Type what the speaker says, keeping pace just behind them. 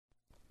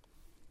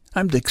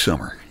I'm Dick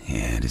Summer,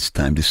 and it's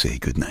time to say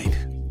goodnight.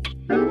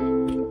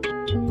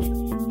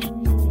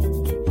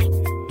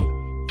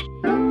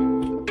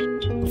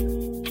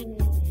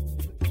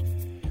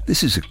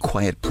 This is a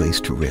quiet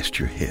place to rest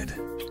your head,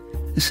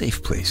 a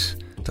safe place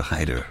to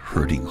hide a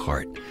hurting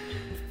heart,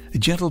 a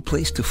gentle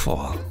place to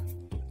fall.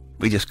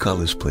 We just call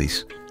this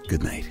place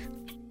goodnight.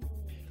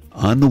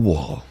 On the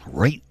wall,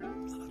 right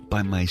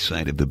by my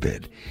side of the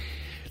bed,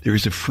 there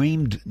is a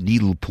framed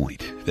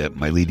needlepoint that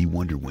my Lady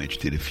Wonder Wench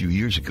did a few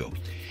years ago.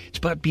 It's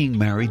about being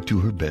married to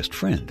her best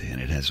friend, and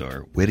it has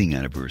our wedding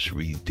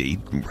anniversary date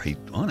right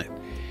on it.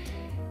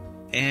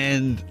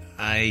 And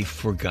I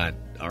forgot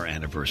our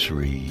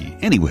anniversary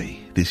anyway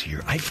this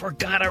year. I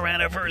forgot our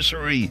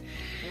anniversary.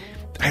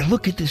 I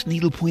look at this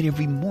needlepoint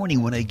every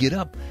morning when I get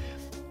up.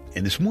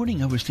 And this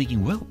morning I was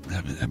thinking, well,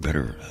 I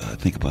better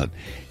think about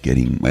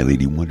getting my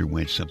Lady Wonder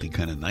Wench something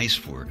kind of nice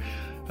for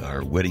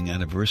our wedding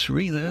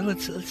anniversary.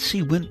 Let's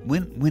see,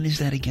 when is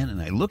that again? And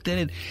I looked at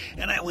it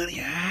and I went,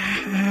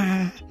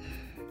 yeah.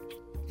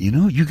 You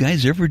know, you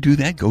guys ever do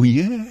that? Go,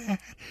 yeah,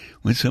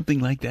 when something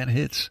like that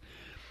hits.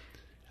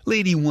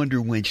 Lady Wonder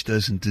Wench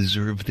doesn't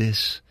deserve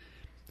this.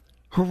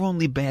 Her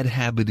only bad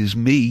habit is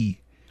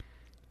me.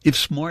 If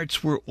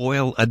smarts were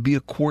oil, I'd be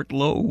a quart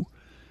low.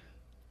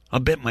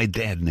 I'll bet my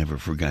dad never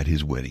forgot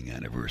his wedding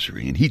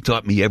anniversary, and he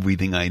taught me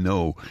everything I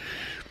know.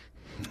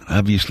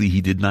 Obviously,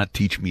 he did not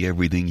teach me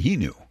everything he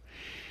knew.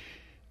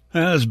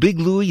 As Big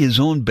Louie, his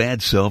own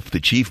bad self, the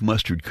chief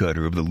mustard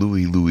cutter of the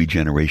Louie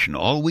generation,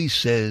 always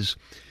says,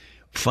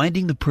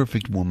 finding the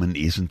perfect woman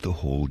isn't the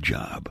whole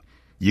job.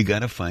 You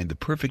gotta find the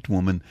perfect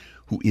woman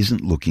who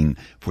isn't looking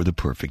for the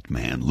perfect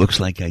man. Looks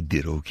like I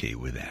did okay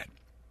with that.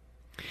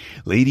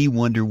 Lady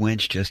Wonder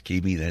Wench just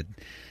gave me that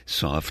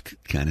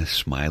soft, kind of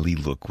smiley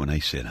look when I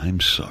said, I'm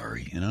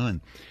sorry,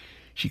 and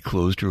she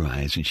closed her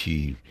eyes and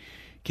she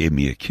gave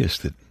me a kiss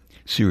that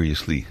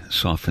seriously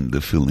softened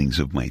the fillings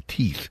of my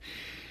teeth.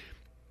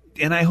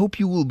 And I hope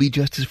you will be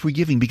just as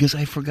forgiving, because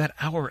I forgot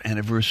our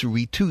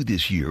anniversary too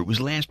this year. It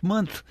was last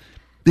month.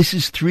 This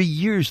is 3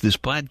 years this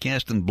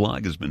podcast and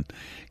blog has been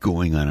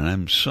going on, and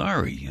I'm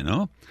sorry,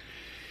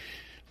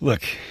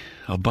 Look,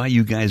 I'll buy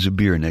you guys a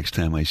beer next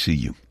time I see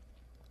you.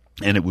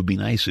 And it would be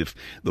nice if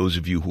those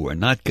of you who are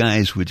not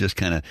guys would just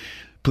kind of,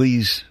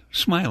 please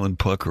smile and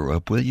pucker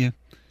up, will you?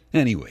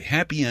 Anyway,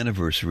 happy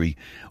anniversary,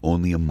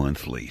 only a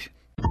month late.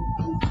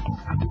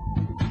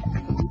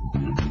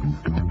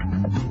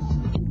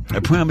 I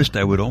promised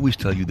I would always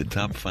tell you the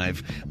top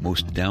 5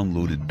 most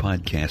downloaded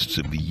podcasts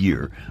of the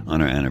year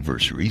on our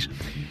anniversaries.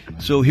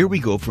 So here we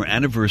go for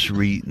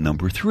anniversary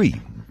number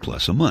 3,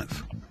 plus a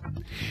month.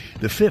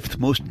 The 5th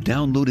most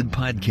downloaded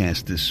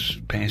podcast this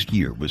past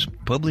year was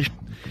published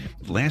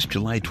last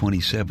July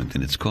 27th,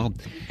 and it's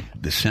called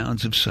The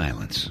Sounds of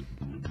Silence.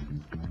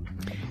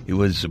 It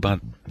was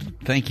about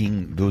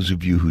thanking those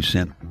of you who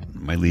sent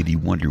my Lady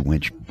Wonder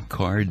Wench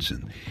cards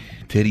and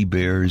teddy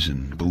bears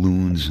and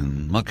balloons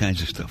and all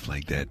kinds of stuff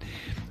like that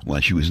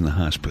while she was in the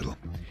hospital.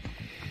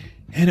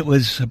 And it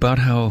was about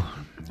how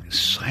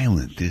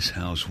silent this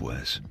house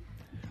was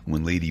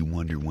when Lady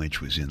Wonder Wench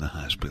was in the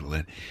hospital.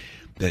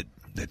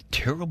 That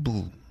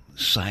terrible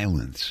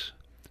silence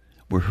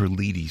where her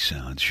lady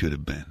sounds should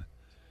have been.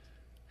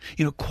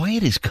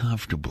 Quiet is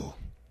comfortable.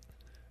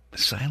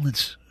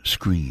 Silence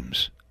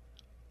screams.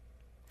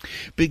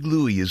 Big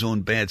Louie, his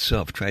own bad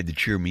self, tried to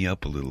cheer me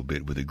up a little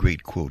bit with a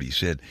great quote. He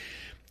said,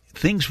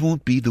 things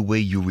won't be the way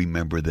you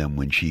remember them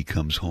when she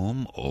comes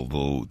home,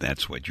 although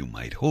that's what you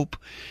might hope.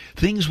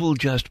 Things will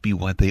just be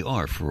what they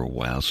are for a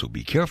while, so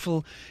be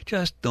careful.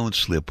 Just don't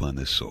slip on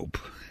the soap.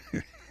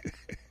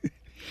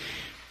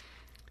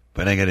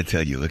 But I got to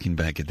tell you, looking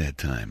back at that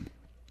time,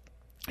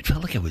 I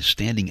felt like I was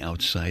standing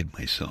outside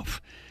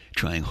myself,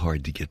 trying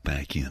hard to get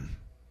back in.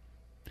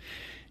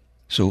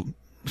 So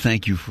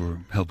thank you for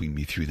helping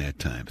me through that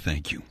time.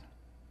 Thank you,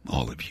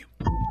 all of you.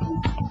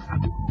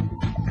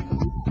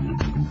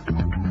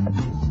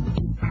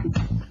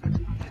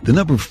 The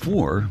number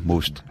 4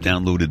 most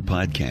downloaded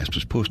podcast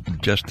was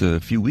posted just a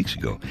few weeks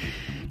ago,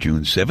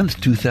 June 7th,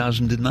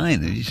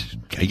 2009.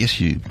 I guess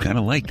you kind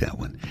of like that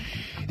one.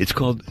 It's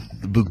called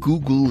The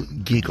Google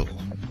Giggle.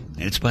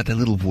 And it's about that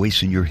little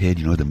voice in your head,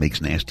 that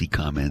makes nasty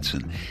comments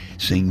and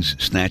sings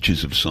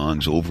snatches of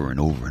songs over and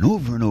over and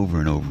over and over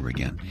and over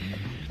again.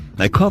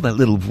 I call that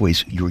little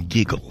voice your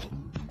giggle,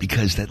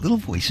 because that little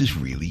voice is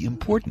really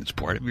important. It's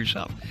part of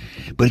yourself.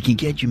 But it can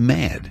get you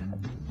mad.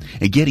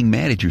 And getting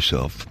mad at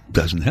yourself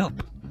doesn't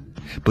help.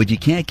 But you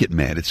can't get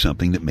mad at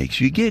something that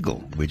makes you giggle,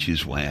 which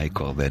is why I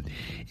call that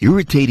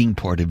irritating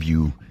part of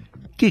you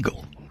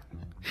giggle.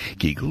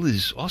 Giggle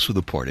is also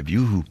the part of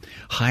you who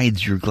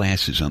hides your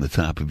glasses on the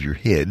top of your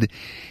head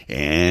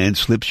and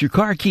slips your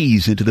car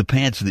keys into the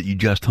pants that you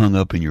just hung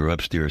up in your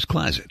upstairs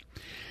closet.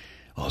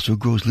 Also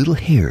grows little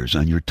hairs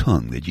on your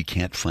tongue that you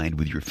can't find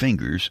with your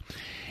fingers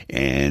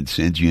and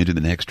sends you into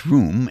the next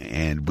room,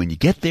 and when you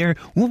get there,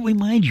 won't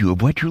remind you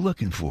of what you're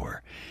looking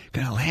for.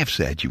 Kind of laughs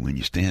at you when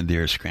you stand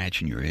there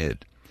scratching your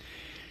head.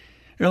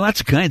 There are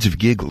lots of kinds of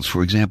giggles.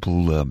 For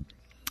example,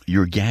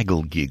 your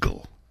gaggle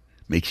giggle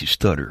makes you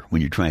stutter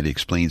when you're trying to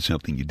explain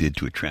something you did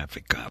to a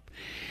traffic cop.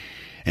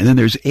 And then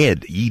there's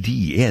Ed,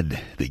 E.D., Ed,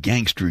 the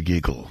gangster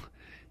giggle.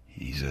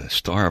 He's a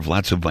star of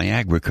lots of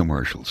Viagra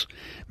commercials.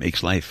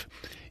 Makes life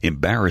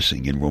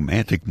embarrassing in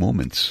romantic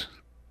moments.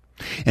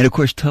 And of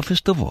course,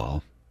 toughest of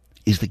all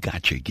is the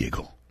gotcha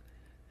giggle.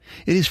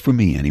 It is for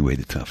me, anyway,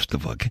 the toughest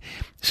of all.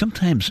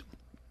 Sometimes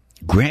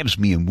grabs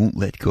me and won't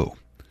let go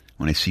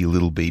when I see a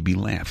little baby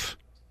laugh.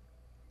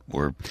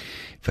 Or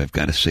if I've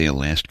got to say a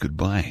last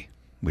goodbye,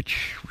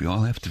 which we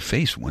all have to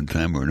face one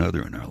time or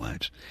another in our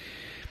lives.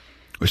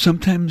 Or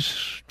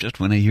sometimes just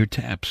when I hear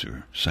Taps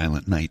or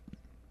Silent Night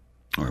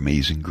or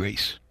Amazing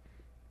Grace.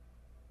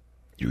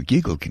 Your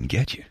giggle can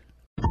get you.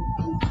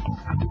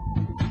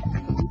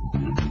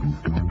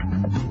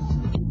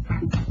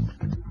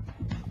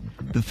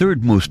 The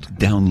third most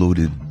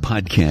downloaded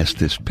podcast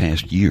this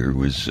past year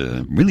was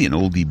really an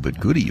oldie but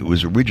goodie. It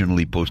was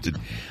originally posted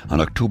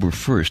on October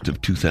 1st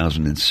of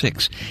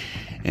 2006,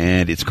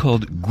 and it's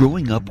called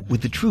Growing Up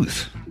with the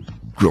Truth.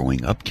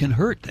 Growing up can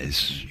hurt,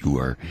 as you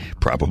are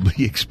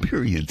probably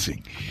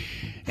experiencing.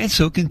 And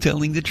so can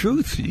telling the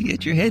truth. You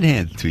get your head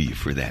handed to you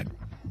for that.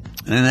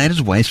 And that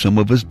is why some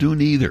of us do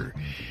neither.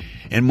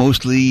 And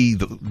mostly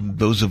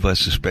those of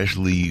us,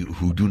 especially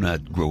who do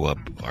not grow up,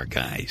 are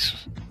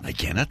guys. I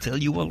cannot tell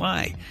you a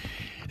lie.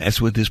 That's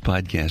what this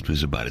podcast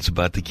was about. It's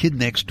about the kid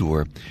next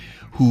door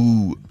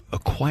who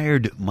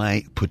acquired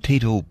my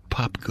potato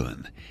pop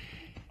gun.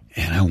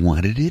 And I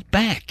wanted it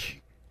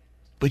back.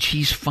 But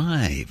she's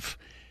 5.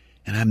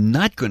 And I'm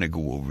not going to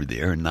go over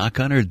there and knock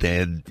on her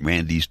dad,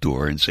 Randy's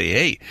door, and say,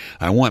 hey,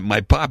 I want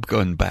my pop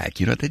gun back.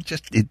 You know,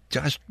 it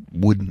just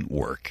wouldn't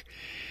work.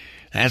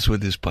 That's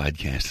what this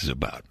podcast is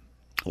about.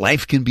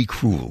 Life can be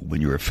cruel when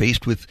you are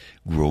faced with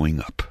growing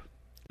up.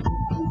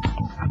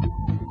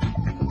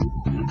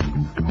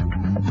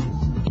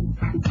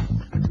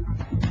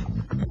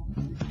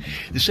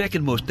 The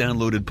second most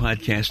downloaded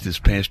podcast this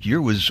past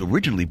year was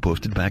originally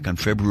posted back on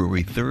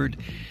February 3rd,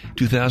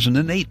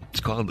 2008. It's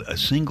called A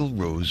Single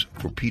Rose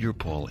for Peter,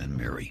 Paul, and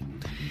Mary.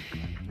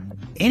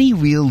 Any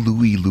real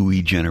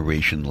Louie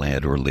generation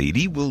lad or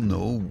lady will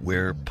know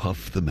where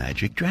Puff the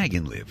Magic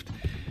Dragon lived.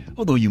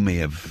 Although you may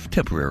have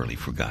temporarily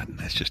forgotten.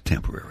 That's just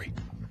temporary.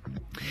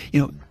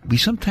 You know, we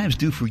sometimes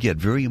do forget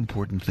very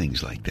important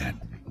things like that.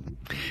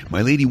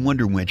 My lady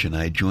Wonder Wench and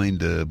I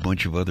joined a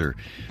bunch of other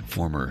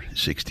former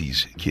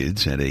 60s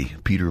kids at a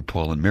Peter,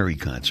 Paul, and Mary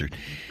concert,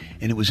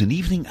 and it was an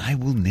evening I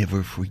will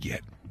never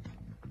forget,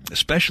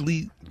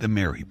 especially the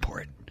Mary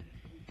part.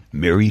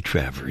 Mary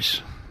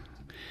Travers.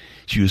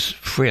 She was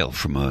frail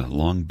from a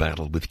long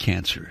battle with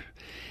cancer,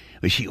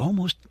 but she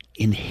almost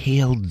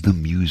inhaled the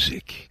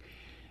music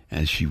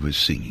as she was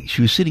singing.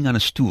 She was sitting on a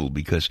stool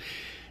because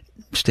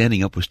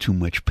standing up was too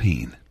much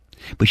pain,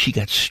 but she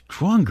got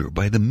stronger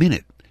by the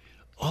minute.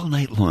 All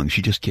night long,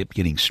 she just kept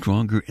getting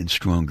stronger and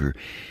stronger.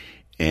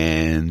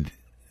 And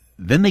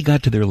then they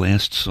got to their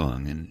last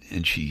song,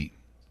 and she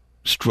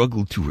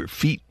struggled to her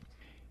feet,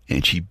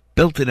 and she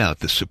belted out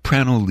the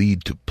soprano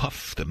lead to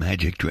Puff the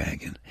Magic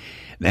Dragon.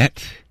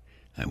 That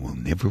I will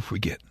never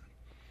forget.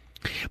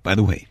 By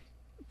the way,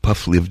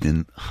 Puff lived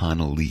in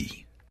Honolulu.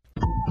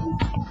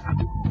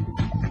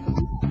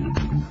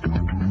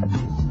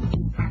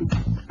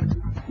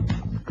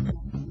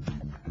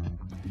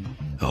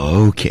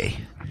 Okay.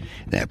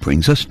 That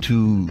brings us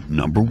to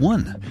number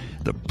 1,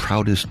 the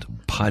proudest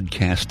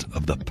podcast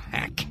of the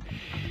pack.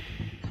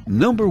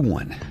 Number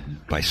 1,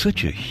 by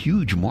such a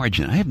huge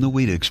margin, I have no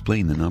way to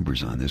explain the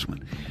numbers on this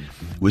one,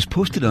 was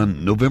posted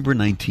on November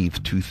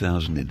 19th,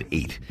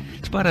 2008.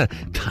 It's about a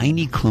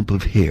tiny clump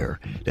of hair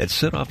that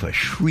set off a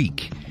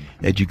shriek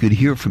that you could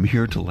hear from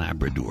here to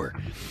Labrador.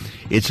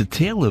 It's a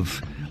tale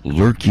of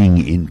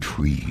lurking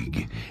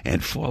intrigue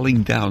and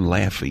falling down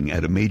laughing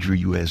at a major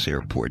U.S.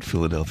 airport,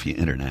 Philadelphia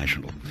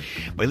International.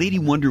 My lady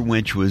Wonder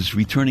Wench was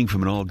returning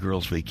from an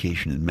all-girls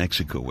vacation in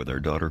Mexico with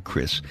our daughter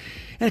Chris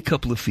and a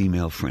couple of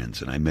female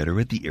friends, and I met her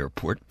at the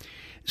airport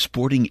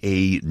sporting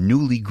a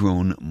newly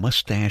grown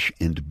mustache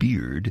and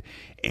beard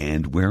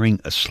and wearing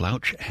a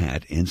slouch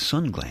hat and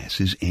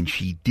sunglasses, and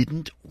she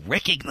didn't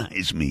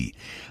recognize me.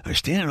 I was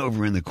standing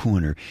over in the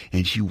corner,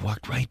 and she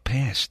walked right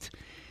past.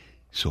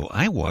 So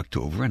I walked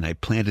over and I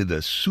planted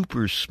a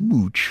super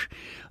smooch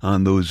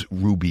on those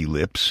ruby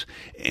lips,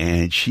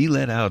 and she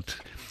let out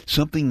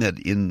something that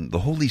in the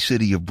holy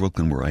city of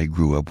Brooklyn, where I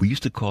grew up, we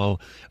used to call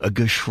a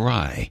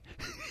geschrei.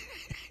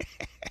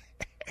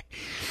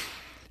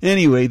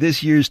 Anyway,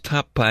 this year's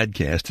top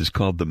podcast is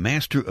called The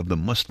Master of the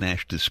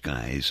Mustache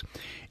Disguise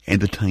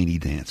and the Tiny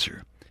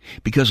Dancer.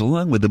 Because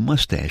along with the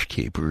mustache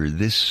caper,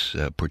 this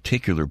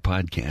particular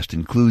podcast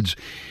includes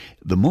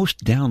the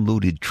most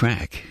downloaded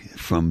track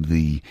from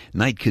the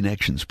Night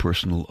Connections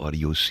personal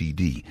audio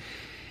CD.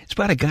 It's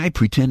about a guy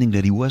pretending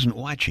that he wasn't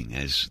watching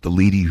as the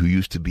lady who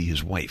used to be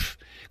his wife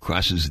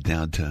crosses the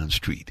downtown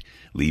street,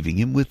 leaving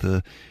him with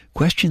a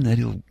question that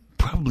he'll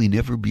probably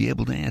never be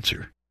able to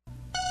answer.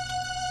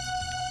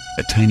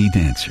 A tiny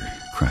dancer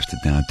crossed the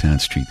downtown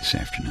street this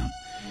afternoon.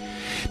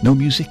 No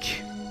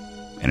music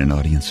and an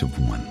audience of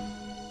one.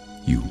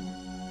 You.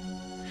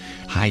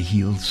 High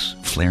heels,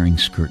 flaring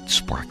skirt,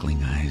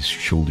 sparkling eyes,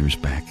 shoulders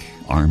back,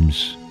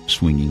 arms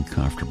swinging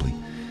comfortably.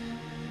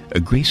 A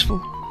graceful,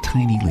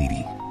 tiny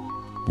lady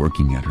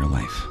working at her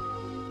life.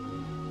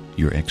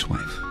 Your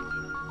ex-wife.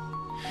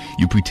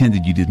 You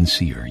pretended you didn't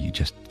see her. You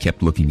just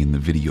kept looking in the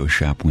video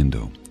shop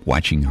window,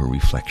 watching her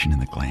reflection in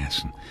the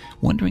glass and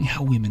wondering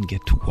how women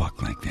get to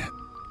walk like that.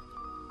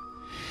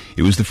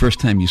 It was the first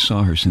time you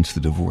saw her since the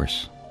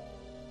divorce.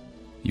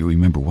 You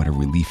remember what a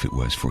relief it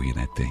was for you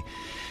that day.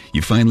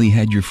 You finally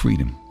had your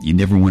freedom. You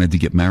never wanted to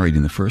get married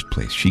in the first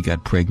place. She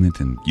got pregnant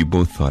and you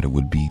both thought it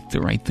would be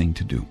the right thing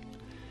to do.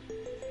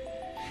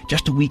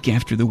 Just a week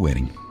after the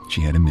wedding,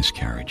 she had a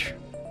miscarriage.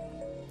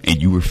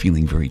 And you were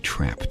feeling very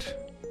trapped.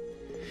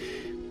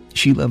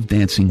 She loved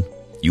dancing.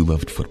 You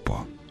loved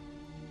football.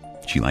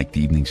 She liked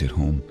the evenings at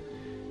home.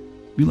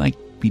 You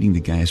liked beating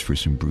the guys for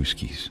some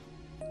brewskis.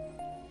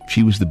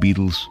 She was the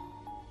Beatles.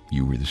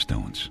 You were the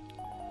Stones.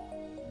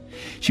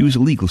 She was a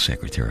legal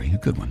secretary, a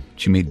good one.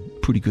 She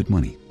made pretty good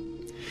money.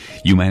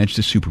 You managed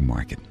a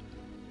supermarket.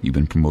 You've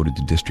been promoted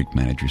to district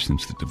manager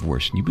since the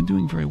divorce, and you've been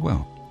doing very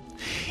well.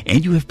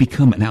 And you have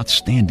become an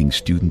outstanding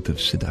student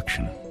of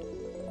seduction.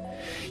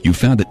 You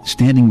found that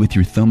standing with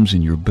your thumbs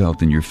in your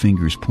belt and your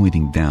fingers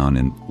pointing down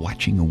and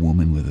watching a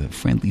woman with a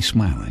friendly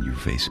smile on your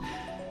face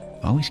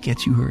always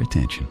gets you her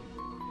attention.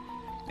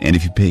 And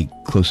if you pay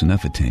close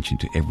enough attention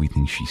to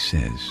everything she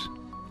says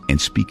and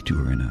speak to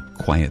her in a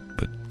quiet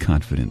but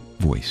confident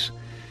voice,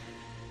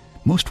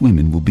 most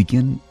women will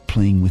begin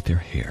playing with their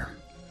hair.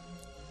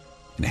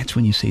 And that's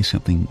when you say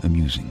something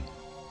amusing.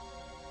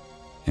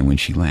 And when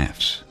she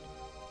laughs,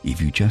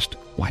 if you just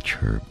watch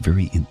her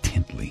very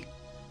intently,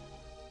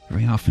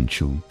 very often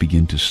she'll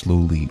begin to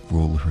slowly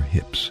roll her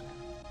hips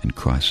and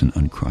cross and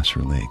uncross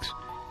her legs.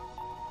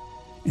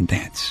 And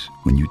that's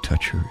when you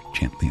touch her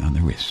gently on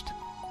the wrist.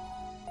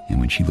 And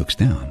when she looks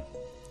down,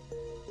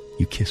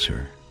 you kiss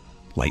her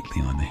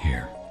lightly on the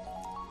hair.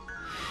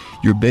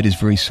 Your bed is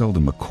very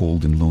seldom a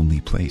cold and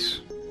lonely place.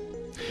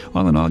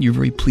 All in all, you're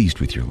very pleased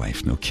with your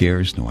life. No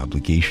cares, no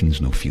obligations,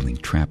 no feeling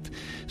trapped.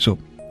 So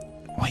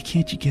why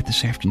can't you get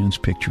this afternoon's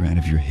picture out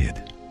of your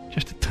head?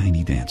 Just a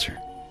tiny dancer,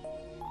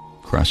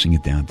 crossing a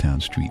downtown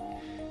street,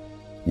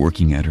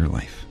 working at her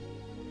life.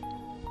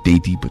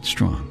 Dainty but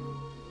strong.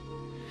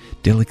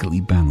 Delicately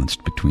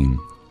balanced between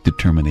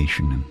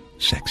determination and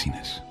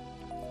sexiness.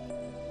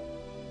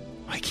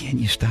 Why can't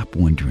you stop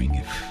wondering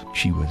if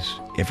she was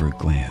ever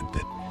glad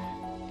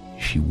that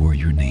she wore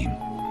your name?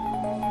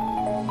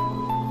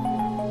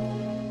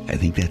 I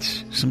think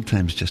that's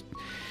sometimes just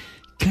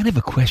kind of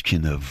a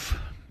question of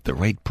the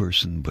right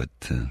person but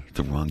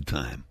the wrong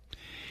time.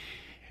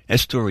 That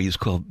story is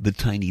called The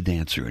Tiny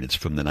Dancer, and it's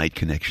from the Night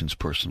Connections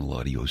personal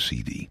audio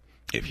CD.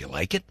 If you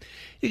like it,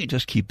 you can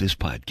just keep this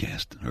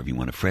podcast. Or if you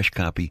want a fresh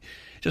copy,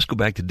 just go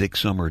back to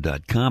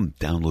dicksummer.com,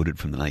 download it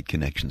from the Night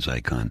Connections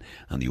icon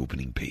on the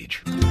opening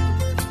page.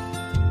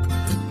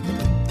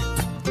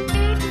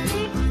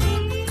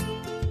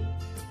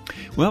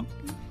 Well,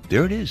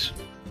 there it is.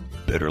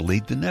 Better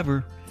late than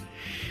never.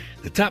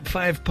 The top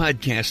 5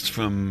 podcasts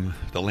from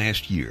the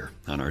last year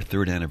on our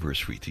 3rd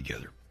anniversary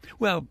together.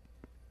 Well,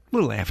 a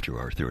little after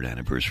our 3rd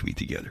anniversary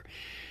together.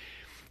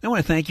 I want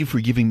to thank you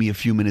for giving me a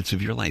few minutes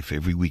of your life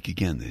every week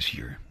again this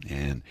year.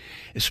 And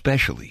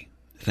especially,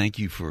 thank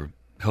you for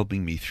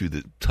helping me through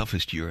the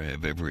toughest year I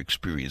have ever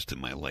experienced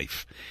in my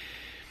life.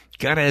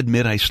 Gotta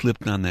admit, I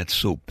slipped on that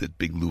soap that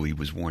Big Louie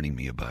was warning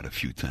me about a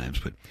few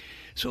times. But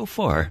so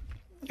far,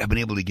 I've been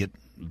able to get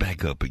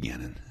back up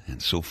again.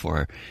 And so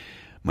far,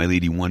 my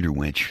Lady Wonder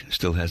Wench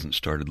still hasn't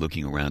started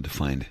looking around to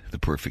find the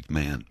perfect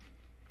man.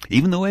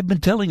 Even though I've been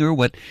telling her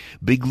what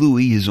Big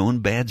Louie, his own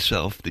bad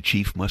self, the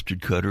chief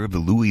mustard cutter of the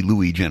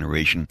Louie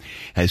generation,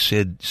 has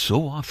said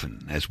so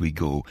often as we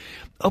go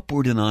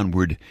upward and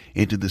onward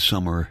into the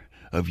summer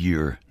of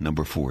year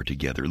number 4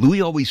 together.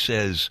 Louie always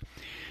says,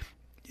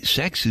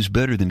 sex is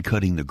better than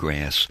cutting the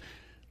grass,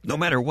 no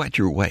matter what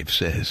your wife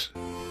says.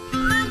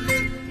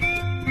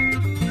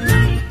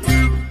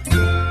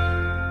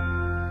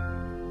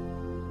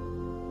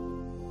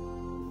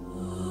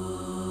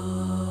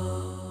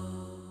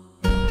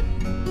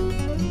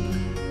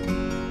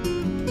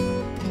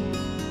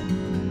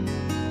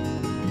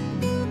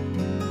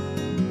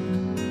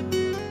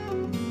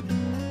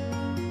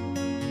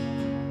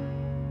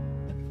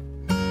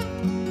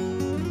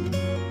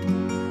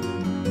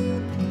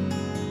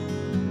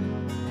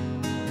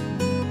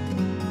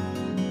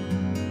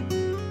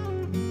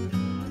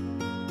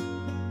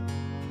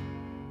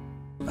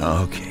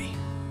 Okay,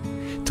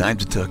 time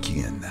to tuck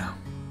you in now.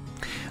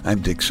 I'm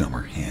Dick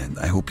Summer, and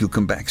I hope you'll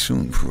come back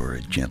soon for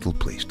a gentle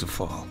place to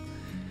fall.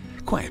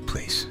 Quiet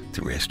place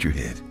to rest your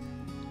head.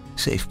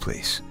 Safe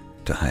place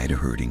to hide a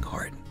hurting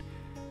heart.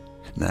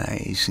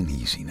 Nice and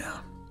easy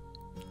now.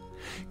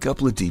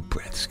 Couple of deep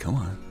breaths, come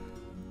on.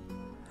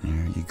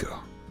 There you go.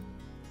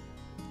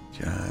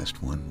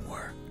 Just one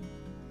more.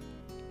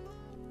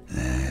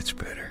 That's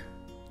better.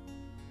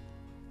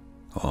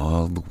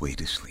 All the way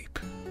to sleep.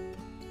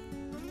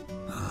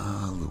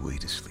 All the way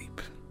to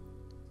sleep.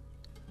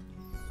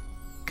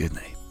 Good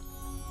night.